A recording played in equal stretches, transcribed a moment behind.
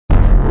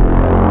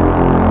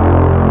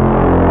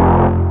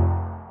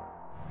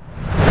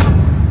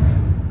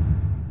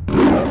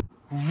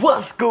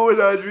What's going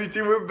on,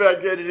 DREAMTeam? We're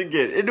back at it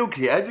again. And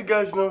okay, as you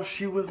guys know,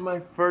 she was my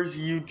first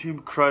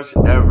YouTube crush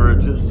ever.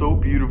 Just so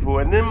beautiful.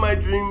 And then my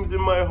dreams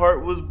and my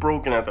heart was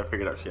broken after I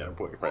figured out she had a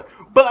boyfriend.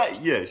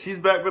 But yeah, she's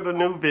back with a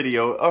new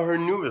video, her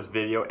newest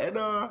video. And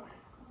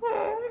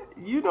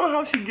you know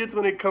how she gets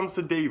when it comes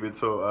to David.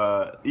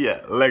 So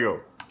yeah,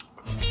 Lego.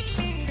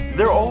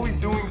 They're always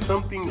doing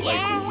something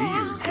like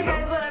weird, you know?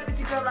 Hey guys, what up?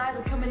 It's your girl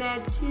Liza coming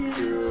at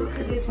you,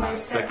 because it's my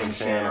second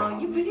channel.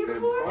 You've been here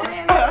before?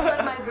 Today I'm with one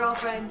of my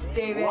girlfriends,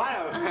 David. Today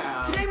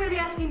I'm going to be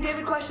asking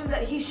David questions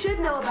that he should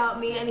know about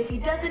me, and if he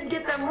doesn't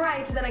get them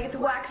right, then I get to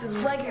wax his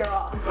leg hair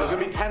off. There's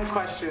going to be 10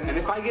 questions, and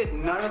if I get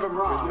none of them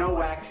wrong, there's no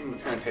waxing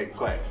that's going to take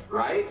place,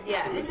 right?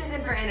 Yeah, this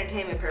isn't for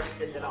entertainment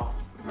purposes at all.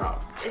 No.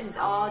 This is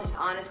all just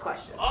honest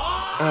questions.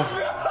 Oh, I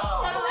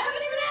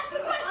haven't even asked the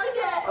question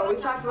yet! Oh,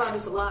 we've talked about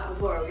this a lot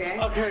before, okay?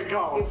 Okay,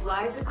 go. If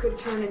Liza could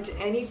turn into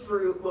any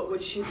fruit, what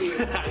would she be?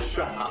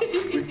 Shut up.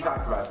 We've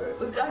talked about this.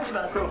 We've talked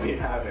about No, this. we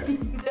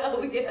haven't. No,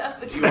 we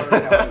haven't. Do you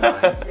already have in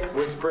mind? Yeah.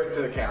 Whisper it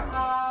to the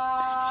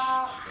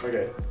camera.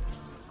 Okay.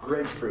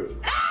 Grapefruit.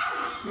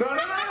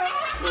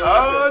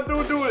 No.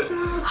 Don't do it.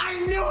 I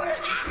knew it!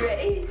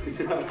 Ready?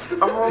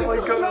 Oh my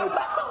god.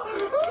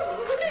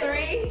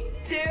 3,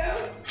 2.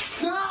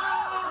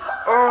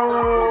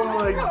 Oh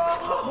my god.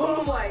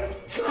 Oh my god.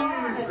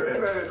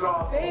 That is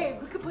awful. Babe,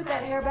 we could put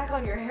that hair back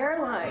on your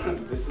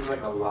hairline. This is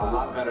like a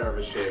lot better of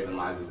a shave than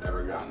Liza's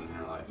ever gotten in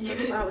her life.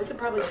 Wow, we could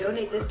probably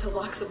donate this to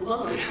Locks of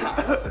Love. Yeah,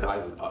 that's like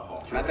Liza's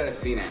butthole. Not that I've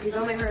seen it. He's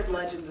only heard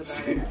legends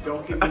about it.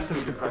 Don't give me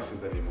stupid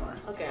questions anymore.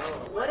 Okay,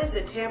 well, what is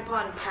the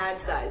tampon pad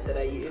size that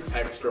I use?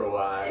 Extra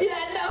wide.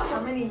 Yeah, no. How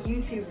many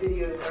YouTube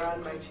videos are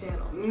on my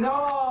channel?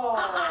 No!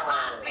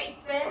 Fake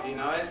fan. Do you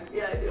know it?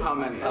 Yeah, I do. How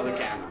many? Tell the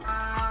camera.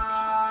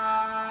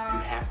 You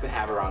have to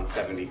have around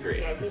 73.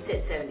 Yes, he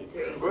said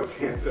 73. What's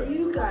the answer?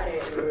 You got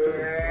it.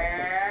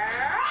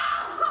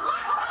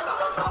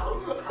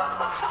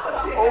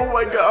 Oh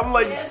my god, I'm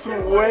like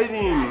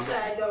sweating. Actually,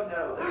 I don't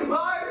know.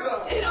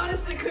 Liza! It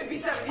honestly could be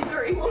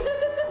 73. What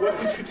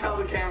did you tell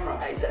the camera?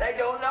 I said I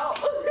don't know.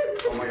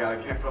 Oh my god,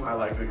 I can't feel my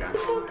legs again.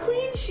 Look how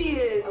clean she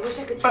is. I wish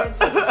I could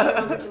transfer this hair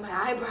over to my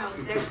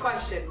eyebrows. Next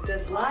question.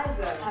 Does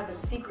Liza have a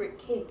secret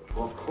kink?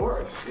 Well, of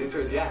course. The answer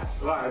is yes.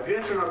 Why? It's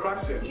yes or no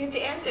question. You have to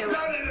answer. No.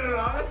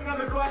 That's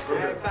another question.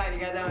 Alright, fine. You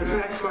got that one.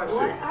 Next question.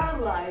 What are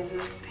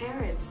Liza's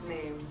parents'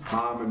 names?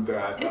 Mom and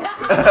Dad.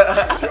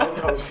 Joe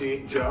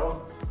Koshi.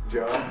 Joe. Be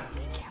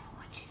careful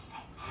what you say.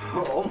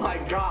 Oh my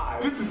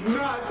god. This is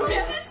nuts.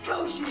 Mrs.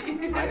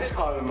 Koshi. I just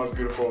called her the most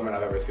beautiful woman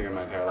I've ever seen in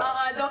my entire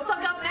life. Don't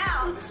suck up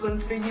now. This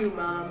one's for you,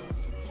 Mom.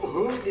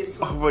 Who? This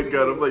Oh one's my for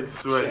god, you. I'm like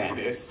sweating.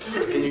 Janice.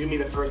 Can you give me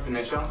the first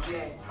initial?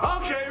 J.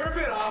 Okay, rip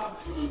it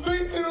off. 3,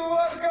 2,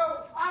 1,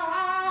 go.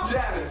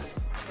 Janice.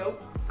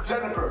 Nope.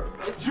 Jennifer.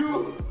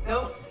 June.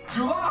 Nope.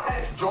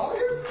 July.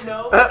 August.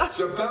 No.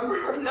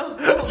 September. No.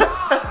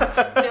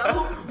 John.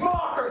 No.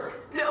 Mark.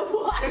 No.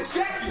 What? It's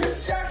Jackie.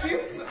 There's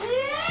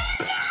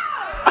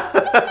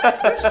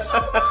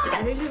so much.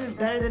 I think this is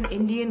better than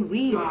Indian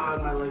weed.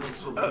 God, my legs are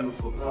so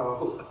beautiful.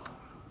 No.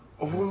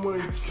 Oh my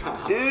god.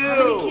 How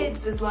many Ew. kids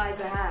does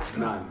Liza have?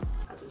 None.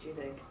 That's what you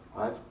think.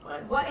 What?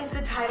 What is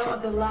the title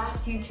of the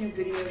last YouTube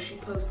video she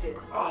posted?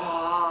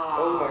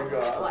 Oh my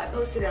god. Well, I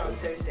posted it on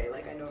Thursday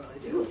like I normally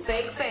do. You a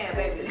fake fan,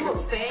 baby. You a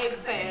fake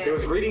fan. It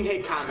was reading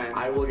hate comments.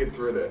 I will get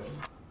through this.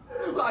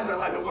 Liza,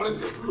 what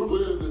is it?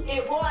 What is it?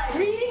 It was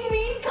reading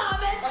mean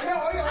comments. I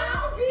know.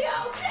 I'll be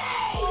okay.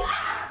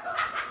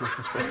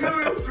 I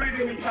knew it was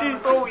reading me. She's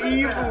so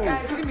evil.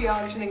 Guys, we're gonna be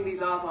auctioning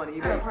these off on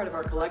eBay. Part of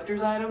our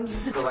collector's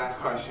items. The last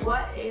question.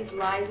 What is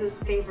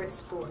Liza's favorite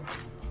sport?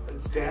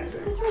 It's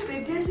dancing. That's right,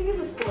 babe. Dancing is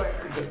a sport.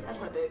 That's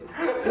my baby.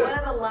 What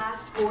are the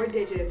last 4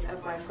 digits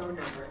of my phone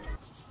number?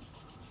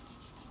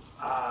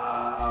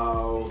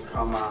 Oh,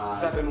 come on.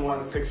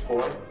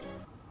 7164.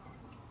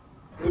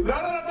 No,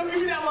 don't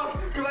give me that look,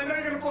 because I know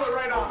you're gonna pull it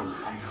right off.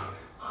 I know.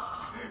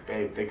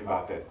 Babe, think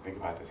about this.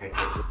 Hey,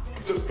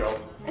 just go.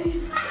 I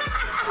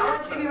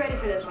want you to be ready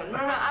for this one. No,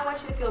 I want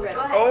you to feel ready.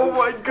 Go ahead. Oh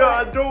my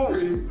god, don't.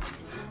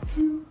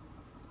 3, 2,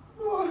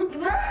 1.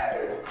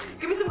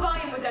 Give me some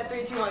volume with that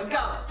 3, 2, 1.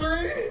 Go.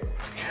 3,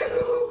 2,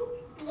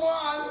 1.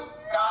 One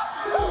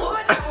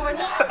more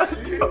time.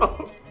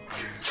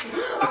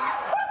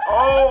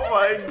 Oh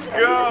my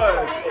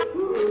god.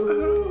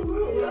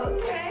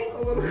 Okay.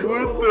 What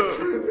the?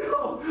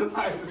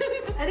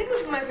 I think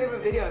this is my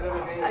favorite video I've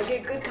ever made. I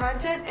get good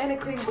content and a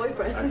clean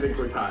boyfriend. I think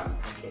we're done.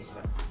 Okay, so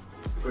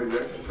Wait, you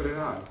actually put it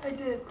on. I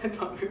did. I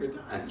thought we were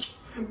done.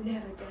 I'm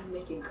never done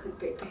making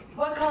clickbait, baby.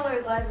 What color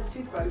is Liza's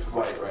toothbrush? It's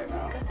white right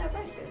now. Got that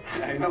right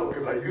there. I know,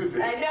 because I use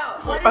it. I know.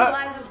 What is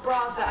Liza's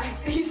bra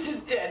size? He's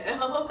just dead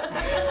now.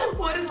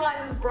 What is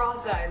Liza's bra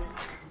size?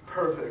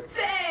 Perfect.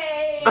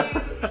 Babe,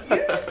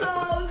 you're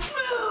so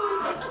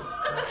smooth.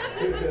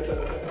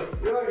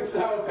 You're like a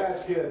Sour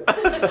Patch Kid.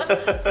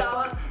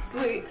 Sour,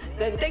 sweet.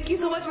 Then thank you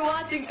so much for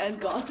watching and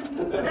gone.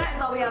 So that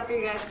is all we have for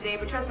you guys today.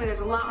 But trust me,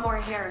 there's a lot more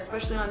hair,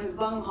 especially on his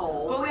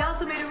bunghole. But we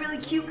also made a really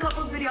cute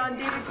couples video on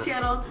David's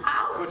channel.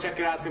 I hope Go check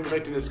it out. It's gonna be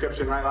linked in the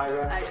description, right,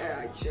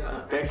 Liza? Sure.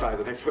 Thanks,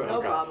 Liza. Thanks for the No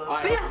hookup. problem. All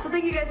right. But yeah, so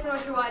thank you guys so much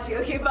for watching.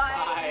 Okay, bye.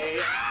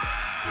 Bye.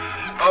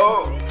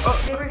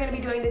 Today we're gonna be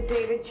doing the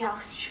David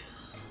challenge.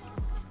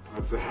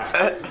 What's that?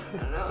 I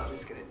don't know, I'm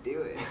just gonna do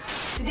it.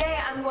 Today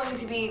I'm going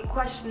to be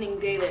questioning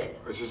David.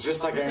 Which is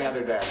just like any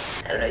other day.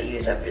 I don't know, you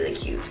just have really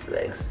cute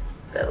legs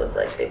that look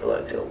like they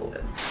belong to a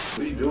woman. What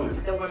are you doing?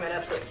 Don't warm it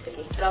up so it's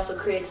sticky. It also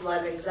creates a lot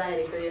of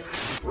anxiety for you.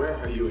 Where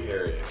are you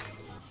hairiest?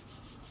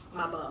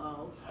 My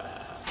butthole.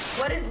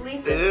 What is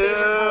Lisa's favorite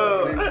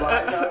color? Her name's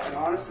Liza, and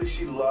honestly,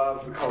 she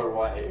loves the color I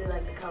white. do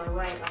like the color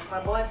white.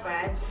 My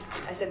boyfriends.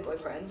 I said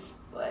boyfriends,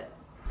 but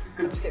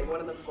I'm just kidding.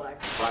 One of them's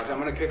black. Liza, I'm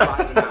gonna kiss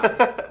Liza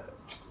now.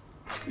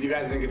 You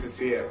guys didn't get to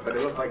see it, but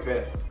it looked like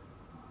this.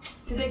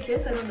 Did they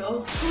kiss? I don't know.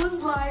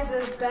 Who's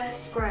Liza's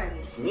best friend?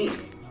 It's me.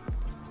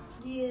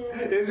 Yeah.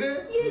 Is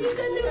it? Yeah, you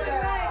can do it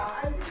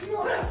right.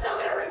 But I'm still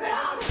gonna rip it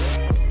out.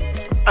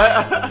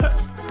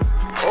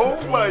 Oh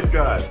my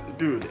god.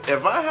 Dude,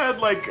 if I had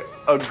like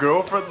a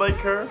girlfriend like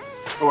her,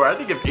 or I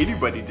think if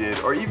anybody did,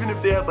 or even if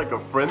they had like a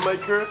friend like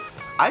her,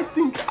 I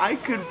think I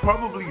could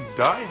probably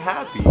die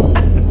happy.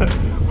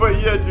 But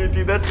yeah,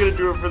 DREAMTeam, that's gonna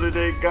do it for the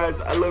day. Guys,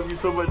 I love you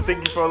so much.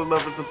 Thank you for all the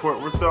love and support.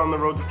 We're still on the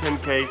road to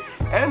 10K,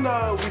 and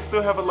we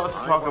still have a lot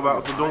to talk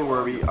about, so don't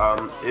worry.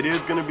 It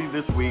is gonna be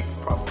this week,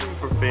 probably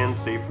for Fans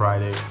Day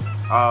Friday.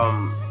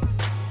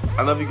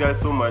 I love you guys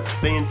so much.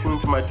 Stay in tune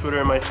to my Twitter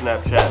and my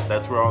Snapchat.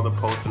 That's where all the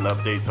posts and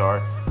updates are.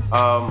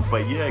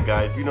 But yeah,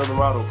 guys, you know the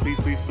motto. Please,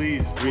 please,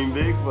 please, dream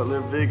big, but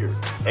live bigger.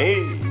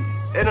 Hey,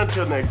 and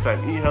until next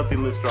time, eat healthy,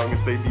 live strong, and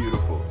stay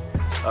beautiful.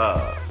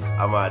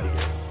 I'm out of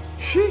here.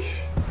 Sheesh.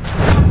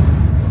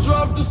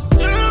 Drop the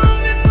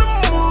steering in the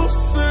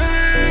most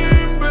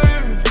same,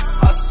 baby.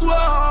 I swear